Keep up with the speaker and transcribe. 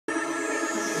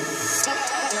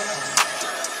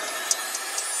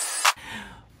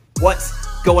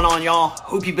What's going on, y'all?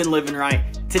 Hope you've been living right.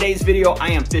 Today's video, I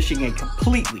am fishing a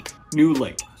completely new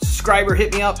lake. A subscriber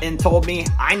hit me up and told me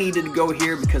I needed to go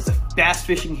here because the bass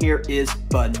fishing here is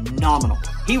phenomenal.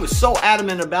 He was so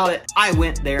adamant about it, I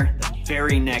went there the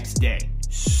very next day.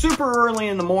 Super early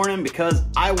in the morning because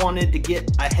I wanted to get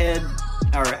ahead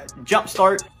or jump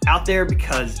start out there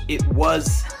because it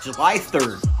was July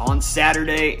 3rd on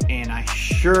Saturday and I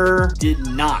sure did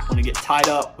not want to get tied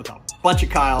up with a bunch of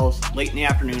Kyles late in the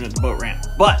afternoon at the boat ramp.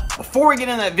 But before we get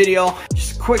into that video,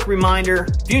 just a quick reminder,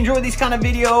 if you enjoy these kind of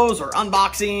videos or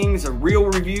unboxings or reel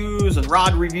reviews and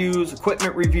rod reviews,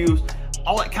 equipment reviews,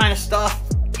 all that kind of stuff,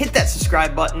 hit that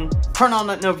subscribe button, turn on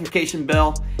that notification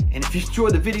bell, and if you enjoy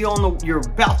the video you're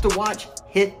about to watch,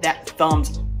 hit that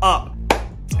thumbs up.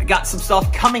 I got some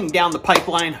stuff coming down the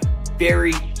pipeline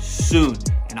very soon,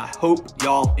 and I hope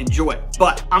y'all enjoy it.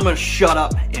 But I'm gonna shut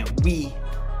up and we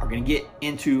are gonna get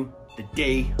into the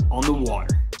day on the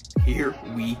water. Here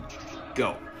we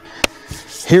go.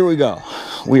 Here we go.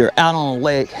 We are out on a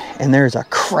lake and there's a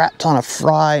crap ton of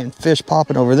fry and fish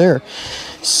popping over there.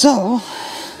 So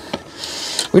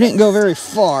we didn't go very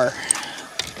far.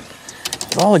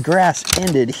 All the grass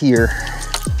ended here.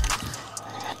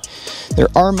 There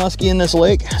are muskie in this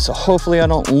lake, so hopefully I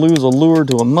don't lose a lure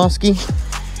to a muskie.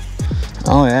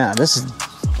 Oh yeah, this is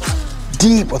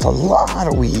deep with a lot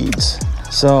of weeds.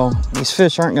 So these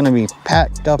fish aren't gonna be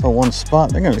packed up in one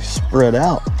spot, they're gonna be spread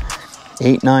out.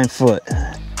 8-9 foot,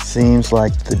 seems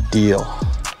like the deal.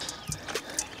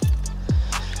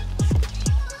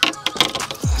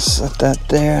 Set that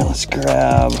there, let's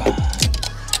grab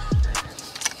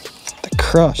the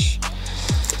crush.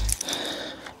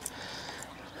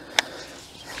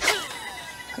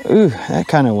 Ooh, that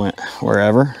kind of went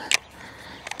wherever.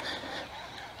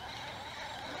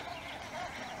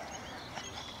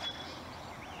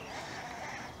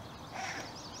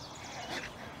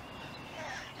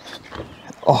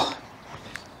 Oh,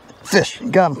 fish,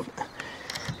 got him.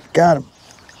 Got him.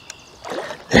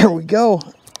 There we go.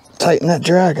 Tighten that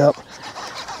drag up.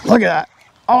 Look at that.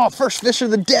 Oh, first fish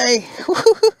of the day.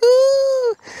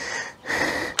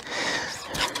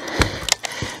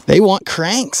 They want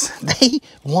cranks. They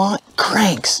want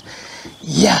cranks.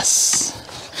 Yes.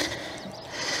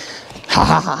 Ha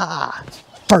ha ha ha.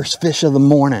 First fish of the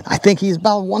morning. I think he's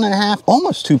about 1.5,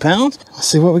 almost 2 pounds. Let's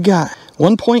see what we got.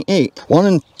 1.8,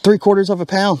 1 3/4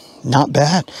 pound. Not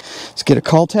bad. Let's get a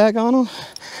call tag on him.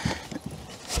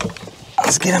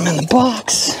 Let's get him in the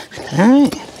box. All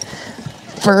right.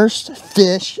 First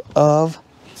fish of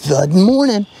the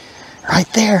morning. Right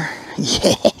there.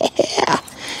 Yeah.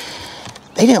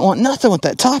 They didn't want nothing with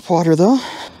that top water though.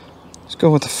 Let's go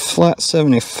with the flat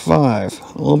 75.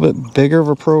 A little bit bigger of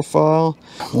a profile,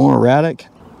 more erratic.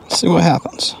 Let's see what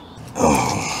happens.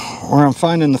 Oh, where I'm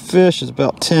finding the fish is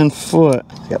about 10 foot.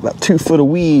 It's got about 2 foot of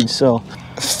weeds, so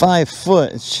 5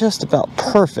 foot, it's just about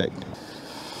perfect.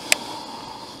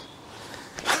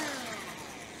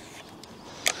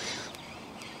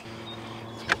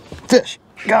 Fish,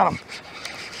 got him.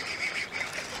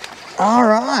 All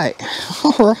right,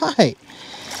 all right.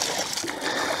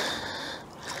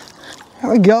 There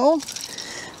we go.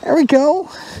 There we go.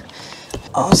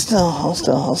 Hold still, hold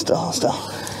still, hold still, hold still.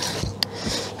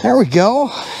 There we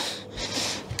go.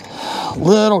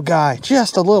 Little guy,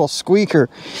 just a little squeaker.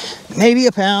 Maybe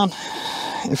a pound.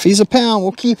 If he's a pound,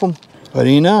 we'll keep him. What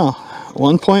do you know?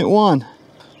 1.1.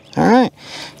 All right.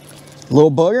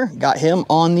 Little booger, got him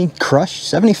on the crush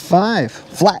 75.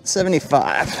 Flat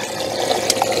 75.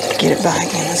 Get it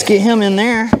back in. Let's get him in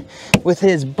there with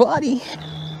his buddy.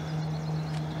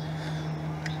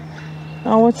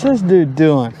 Oh, what's this dude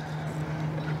doing?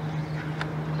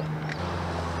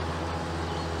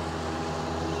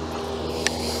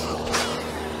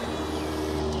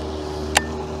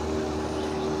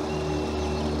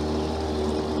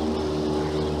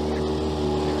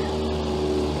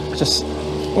 Just,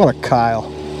 what a Kyle.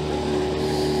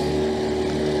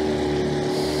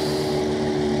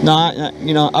 Nah,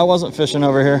 you know, I wasn't fishing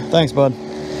over here. Thanks, bud.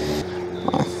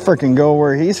 I freaking go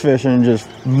where he's fishing and just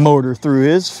motor through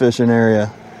his fishing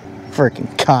area.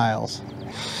 Freaking Kyles.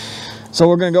 So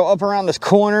we're gonna go up around this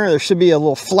corner. There should be a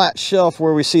little flat shelf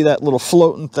where we see that little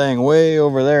floating thing way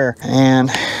over there.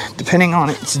 And depending on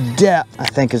its depth, I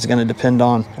think it's gonna depend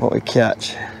on what we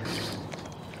catch.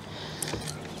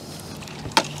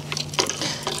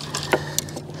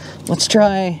 Let's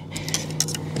try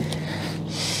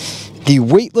the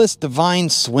weightless divine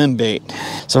swim bait.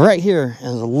 So right here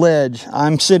is a ledge.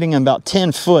 I'm sitting about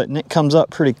 10 foot and it comes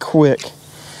up pretty quick.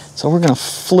 So we're gonna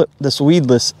flip this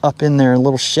weedless up in there a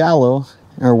little shallow,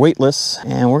 or weightless,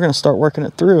 and we're gonna start working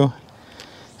it through.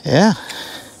 Yeah.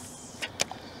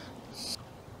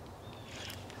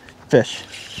 fish.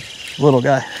 Little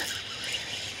guy.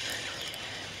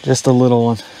 Just a little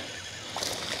one.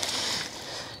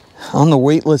 On the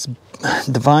weightless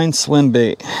divine swim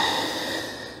bait.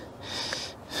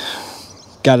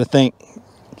 Gotta thank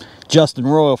Justin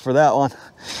Royal for that one.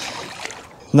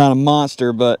 Not a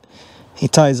monster, but he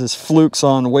ties his flukes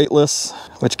on weightless,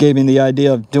 which gave me the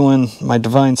idea of doing my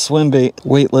divine swim bait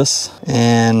weightless.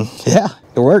 And yeah,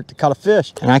 it worked. It caught a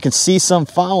fish, and I can see some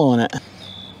following it.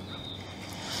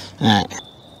 All right,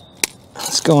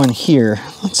 let's go in here.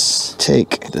 Let's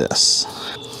take this.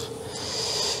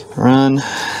 Run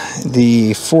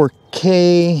the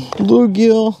 4K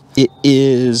bluegill. It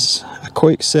is a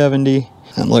Quake 70.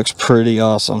 It looks pretty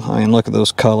awesome. I mean, look at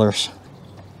those colors.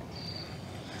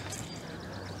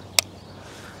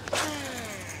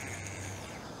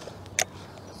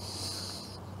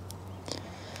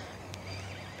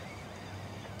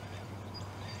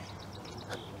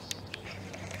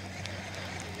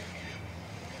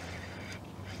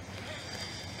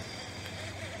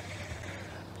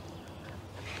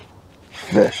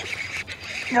 Fish.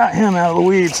 Got him out of the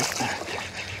weeds.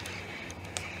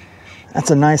 That's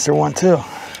a nicer one too.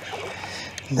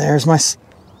 There's my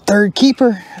third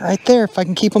keeper right there, if I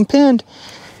can keep him pinned.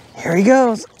 Here he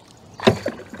goes.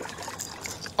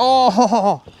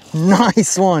 Oh,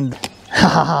 nice one.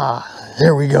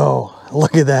 There we go.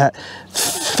 Look at that.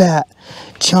 Fat,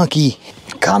 chunky.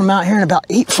 Caught him out here in about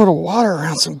 8 foot of water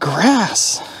around some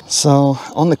grass. So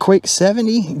on the Quake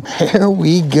 70, there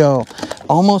we go.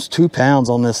 Almost 2 pounds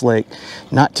on this lake.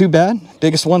 Not too bad.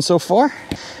 Biggest one so far.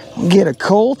 Get a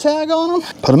coal tag on them,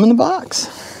 put them in the box.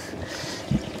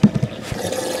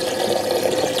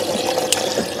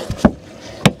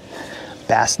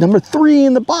 Bass number 3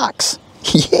 in the box.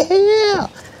 Yeah.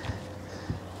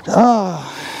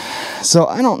 So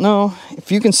I don't know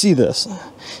if you can see this.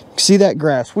 See that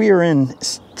grass? We are in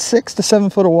 6 to 7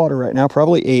 foot of water right now,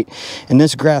 probably 8, and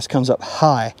this grass comes up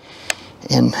high.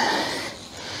 And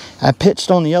I pitched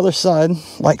on the other side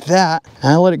like that,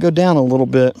 and I let it go down a little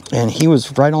bit, and he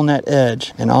was right on that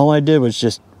edge, and all I did was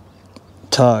just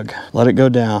tug, let it go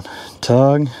down,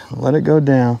 tug, let it go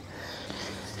down.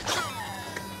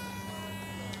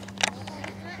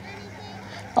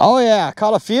 Oh yeah,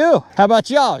 caught a few. How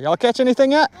about y'all? Y'all catch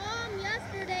anything yet?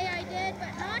 Yesterday I did, but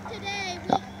not today.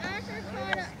 Asher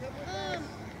caught a,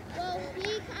 well,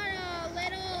 he caught a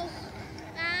little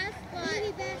bass, but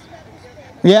baby bass about this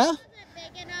big. Yeah?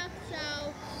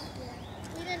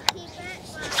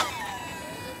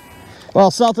 Well,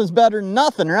 something's better than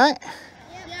nothing, right?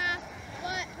 Yeah,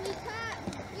 but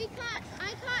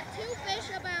I caught 2 fish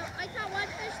I caught 1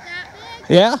 fish that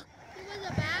big. Yeah? He was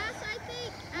a bass, I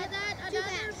think, and then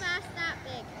another bass that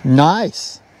big.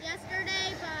 Nice.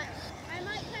 Yesterday, but I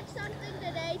might catch something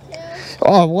today too.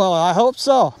 Oh, well, I hope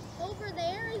so. Over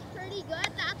there is pretty good.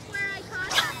 That's where I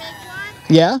caught that big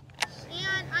one. Yeah?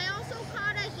 And I also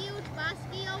caught a huge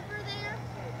muskie over there.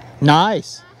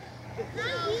 Nice. Not a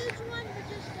huge one, but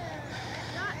just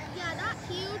not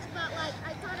huge, but like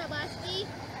I caught a muskie.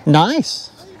 Nice.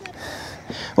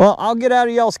 Well, I'll get out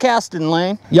of y'all's casting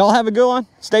lane. Y'all have a good one.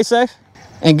 Stay safe.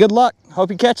 And good luck.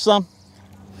 Hope you catch some.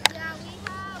 Yeah, we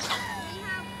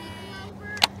have people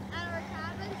over at our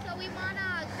cabin, so we want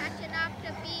to catch enough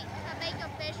to make a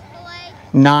fish fillet.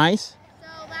 Nice. So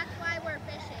that's why we're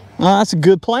fishing. Oh, that's a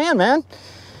good plan, man.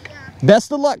 Yeah.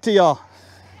 Best of luck to y'all.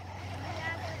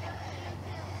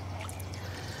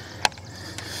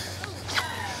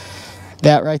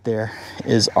 That right there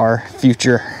is our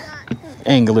future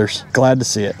anglers. Glad to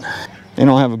see it. They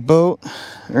don't have a boat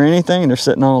or anything. They're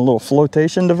sitting on a little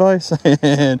flotation device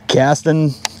and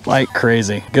casting like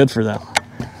crazy. Good for them.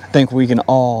 I think we can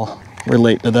all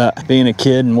relate to that. Being a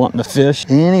kid and wanting to fish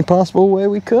any possible way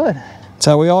we could. That's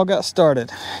how we all got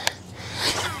started.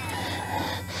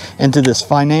 Into this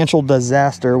financial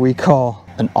disaster we call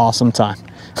an awesome time.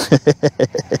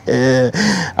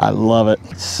 I love it.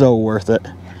 So worth it.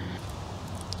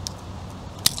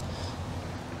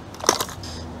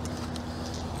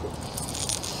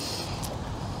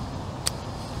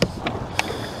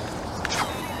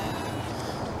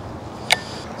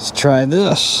 Let's try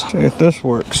this. See if this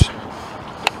works.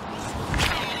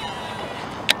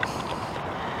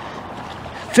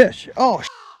 Fish. Oh,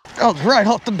 that was right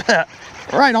off the bat.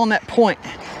 Right on that point.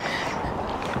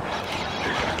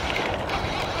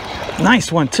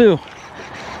 Nice one too.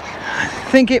 I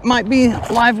think it might be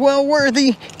live well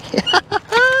worthy.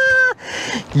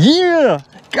 Yeah,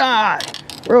 God,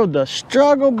 rode the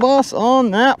struggle bus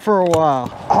on that for a while.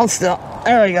 Hold still.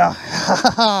 There we go.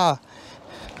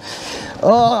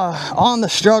 On the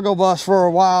struggle bus for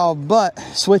a while, but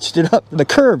switched it up to the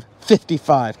curve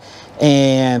 55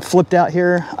 and flipped out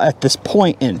here at this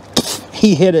point and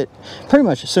he hit it pretty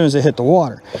much as soon as it hit the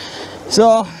water.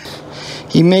 So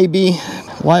he may be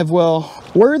live well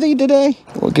worthy today.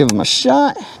 We'll give him a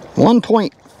shot.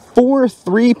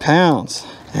 1.43 pounds.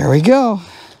 There we go.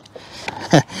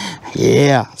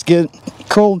 Yeah, let's get a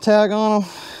cold tag on him.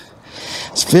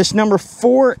 It's fish number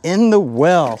 4 in the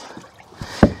well.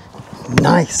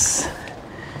 Nice.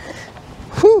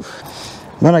 Whew.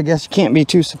 But I guess you can't be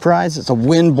too surprised. It's a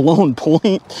wind-blown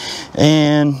point,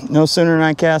 and no sooner than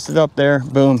I cast it up there,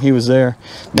 boom, he was there.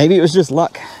 Maybe it was just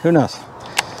luck. Who knows?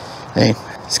 Hey,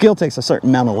 skill takes a certain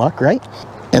amount of luck, right?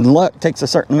 And luck takes a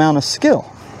certain amount of skill.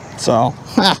 So,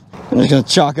 I'm just gonna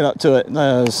chalk it up to it.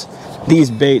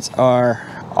 These baits are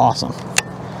awesome.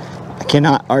 I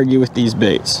cannot argue with these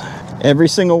baits. Every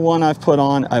single one I've put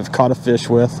on, I've caught a fish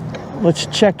with. Let's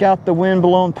check out the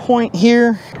wind-blown point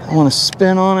here. I want to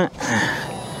spin on it.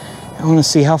 I want to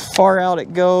see how far out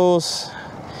it goes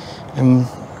and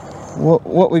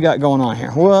what we got going on here.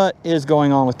 What is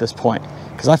going on with this point?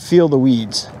 Because I feel the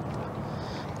weeds.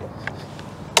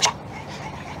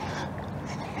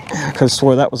 I could have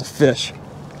swore that was a fish.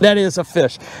 That is a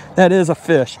fish. That is a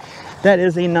fish. That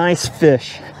is a nice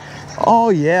fish. Oh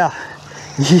yeah.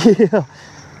 Yeah.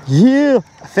 Yeah.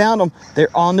 I found them. They're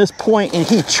on this point and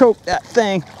he choked that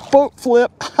thing. Boat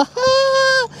flip.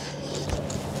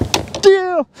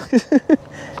 Yeah.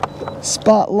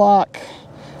 Spot lock.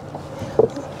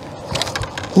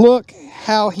 Look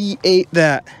how he ate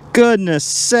that. Goodness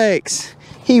sakes.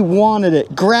 He wanted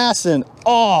it. Grassing.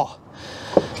 Oh.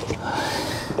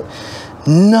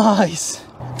 Nice.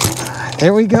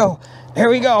 There we go. There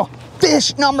we go.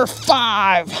 Fish number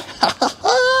 5.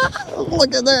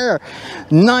 Look at there.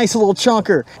 Nice little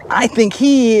chunker. I think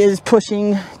he is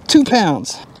pushing 2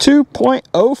 pounds.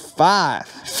 2.05.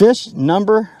 Fish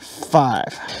number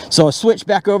 5. So I switched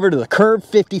back over to the curve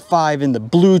 55 in the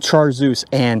blue chartreuse,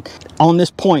 and on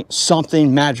this point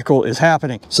something magical is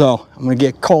happening. So I'm gonna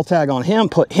get a cull tag on him,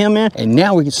 put him in, and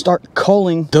now we can start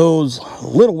culling those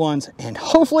little ones, and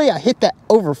hopefully I hit that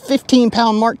over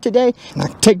 15-pound mark today. And I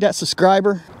take that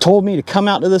subscriber told me to come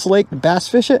out to this lake to bass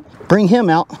fish it, bring him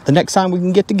out the next time we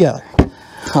can get together.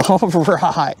 All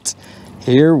right,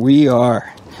 here we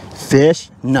are. Fish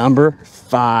number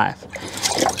 5.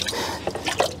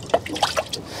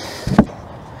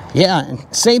 Yeah,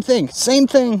 and same thing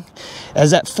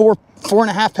as that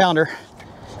 4.5 pounder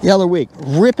the other week,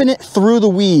 ripping it through the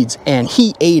weeds, and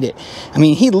he ate it. I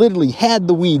mean, he literally had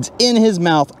the weeds in his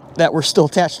mouth that were still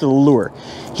attached to the lure.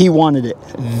 He wanted it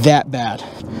that bad.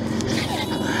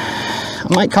 I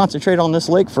might concentrate on this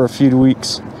lake for a few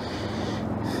weeks.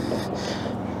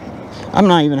 I'm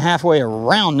not even halfway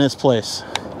around this place.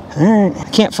 All right, I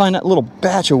can't find that little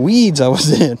batch of weeds I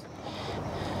was in.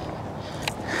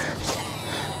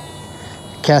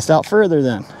 Cast out further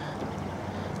then.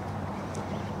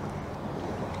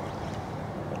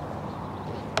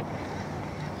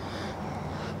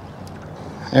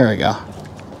 There we go.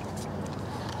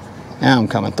 Now I'm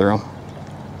coming through.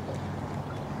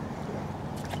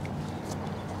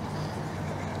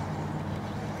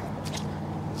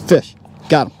 Fish.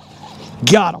 Got him.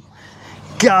 Got him.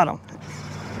 Got him.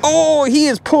 Oh, he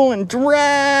is pulling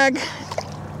drag.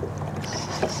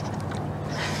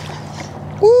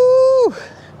 Woo!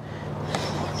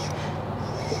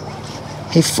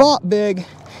 He fought big.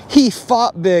 He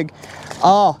fought big.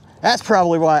 Oh, that's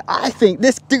probably why I think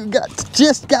this dude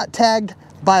just got tagged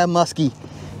by a muskie.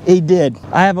 He did.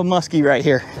 I have a muskie right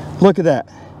here. Look at that.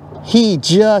 He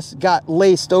just got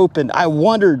laced open. I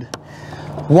wondered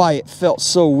why it felt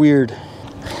so weird.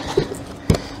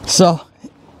 So,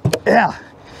 yeah.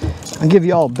 I'll give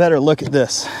you all a better look at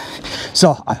this.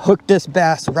 So I hooked this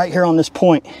bass right here on this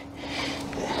point,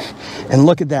 and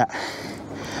look at that.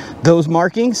 Those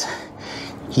markings,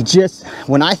 he just,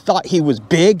 when I thought he was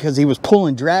big because he was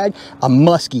pulling drag, a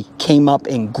muskie came up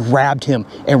and grabbed him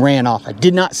and ran off. I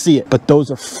did not see it, but those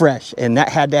are fresh, and that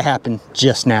had to happen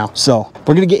just now. So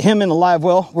we're gonna get him in the live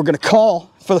well. We're gonna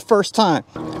call for the first time.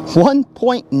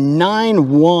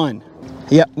 1.91.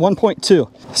 Yep, 1.2.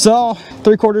 So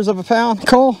 3/4 pound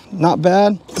cull, not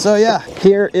bad. So yeah,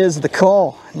 here is the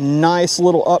cull. Nice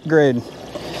little upgrade.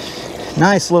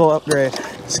 Nice little upgrade.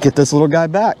 Let's get this little guy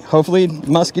back. Hopefully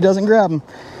muskie doesn't grab him.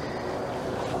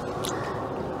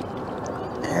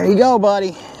 There you go,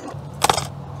 buddy.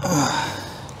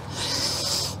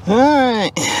 All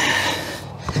right. I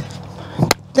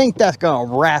think that's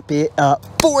gonna wrap it up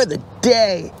for the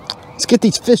day. Let's get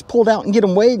these fish pulled out and get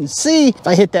them weighed and see if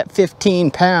I hit that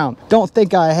 15-pound. Don't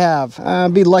think I have.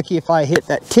 I'd be lucky if I hit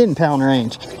that 10-pound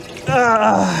range.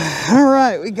 All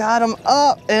right, we got them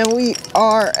up and we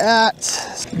are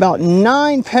at about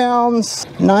 9 pounds,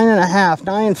 9.5,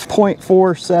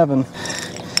 9.47.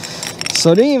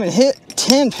 So didn't even hit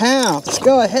 10 pounds. Let's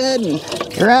go ahead and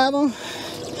grab them,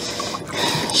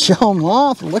 show them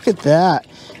off. Look at that,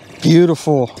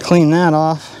 beautiful. Clean that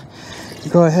off.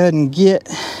 Go ahead and get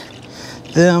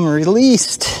them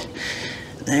released.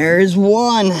 There's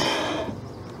one.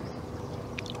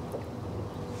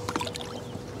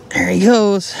 There he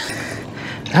goes,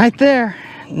 right there,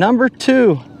 number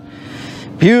 2.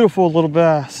 Beautiful little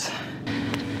bass.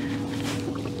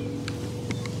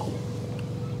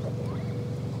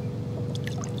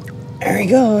 There he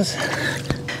goes.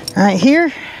 Right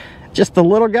here, just a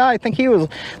little guy. I think he was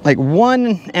like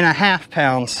 1.5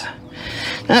 pounds.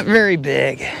 Not very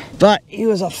big, but he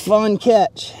was a fun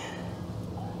catch.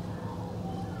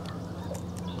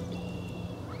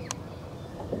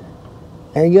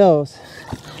 There he goes.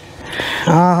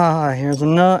 Ah, here's a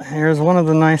nut. Here's one of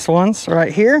the nice ones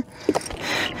right here.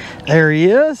 There he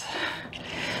is.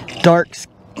 Dark's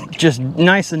just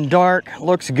nice and dark.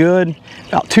 Looks good.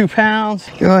 About 2 pounds.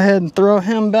 Go ahead and throw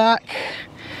him back.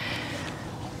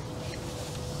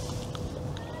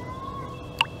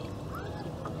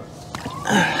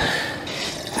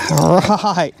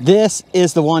 All right, this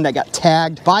is the one that got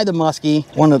tagged by the muskie.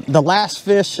 One of the last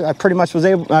fish I pretty much was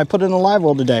able, I put in the live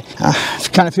well today. I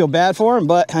kind of feel bad for him,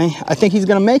 but I think he's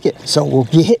gonna make it. So we'll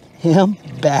get him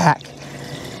back.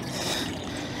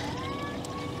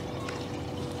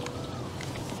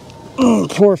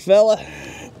 Poor fella.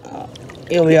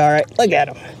 He'll be all right. Look at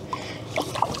him.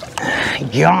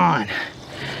 Gone.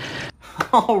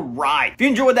 All right, if you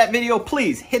enjoyed that video,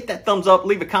 please hit that thumbs up,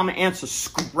 leave a comment, and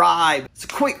subscribe. It's a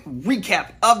quick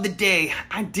recap of the day.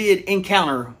 I did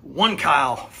encounter one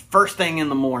Kyle first thing in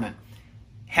the morning.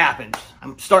 Happened.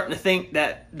 I'm starting to think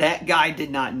that that guy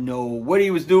did not know what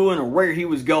he was doing or where he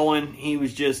was going. He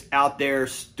was just out there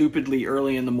stupidly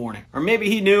early in the morning. Or maybe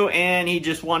he knew and he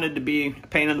just wanted to be a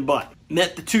pain in the butt.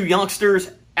 Met the 2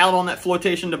 youngsters out on that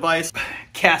flotation device,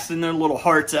 casting their little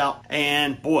hearts out,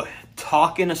 and boy,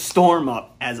 talking a storm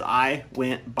up as I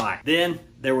went by. Then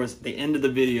there was the end of the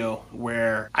video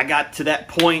where I got to that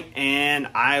point and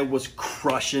I was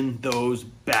crushing those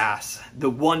bass. The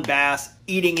one bass,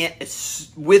 eating it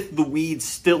with the weeds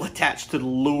still attached to the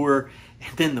lure,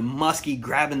 and then the muskie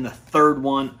grabbing the 3rd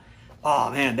one.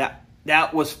 Oh man,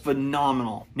 that was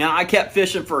phenomenal. Now, I kept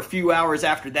fishing for a few hours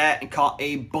after that and caught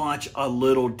a bunch of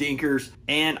little dinkers.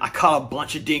 And I caught a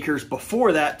bunch of dinkers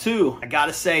before that too. I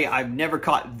gotta say, I've never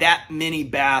caught that many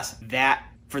bass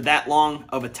for that long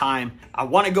of a time. I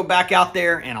wanna go back out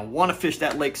there and I wanna fish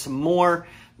that lake some more,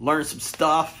 learn some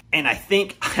stuff. And I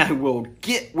think I will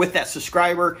get with that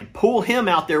subscriber and pull him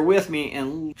out there with me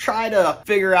and try to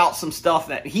figure out some stuff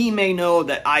that he may know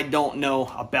that I don't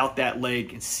know about that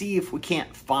lake, and see if we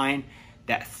can't find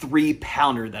that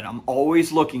 3-pounder that I'm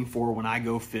always looking for when I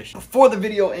go fishing. Before the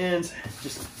video ends,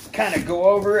 just kind of go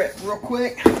over it real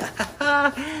quick.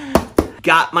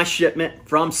 Got my shipment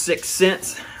from 6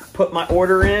 Cents. Put my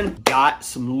order in, got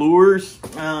some lures,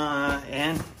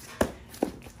 and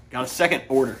got a second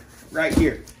order right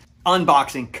here.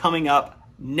 Unboxing coming up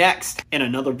next in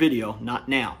another video, not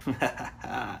now.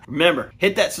 Remember,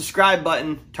 hit that subscribe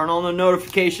button, turn on the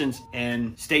notifications,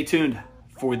 and stay tuned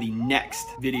for the next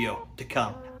video to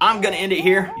come. I'm gonna end it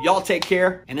here. Y'all take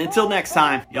care, and until next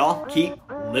time, y'all keep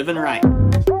living right.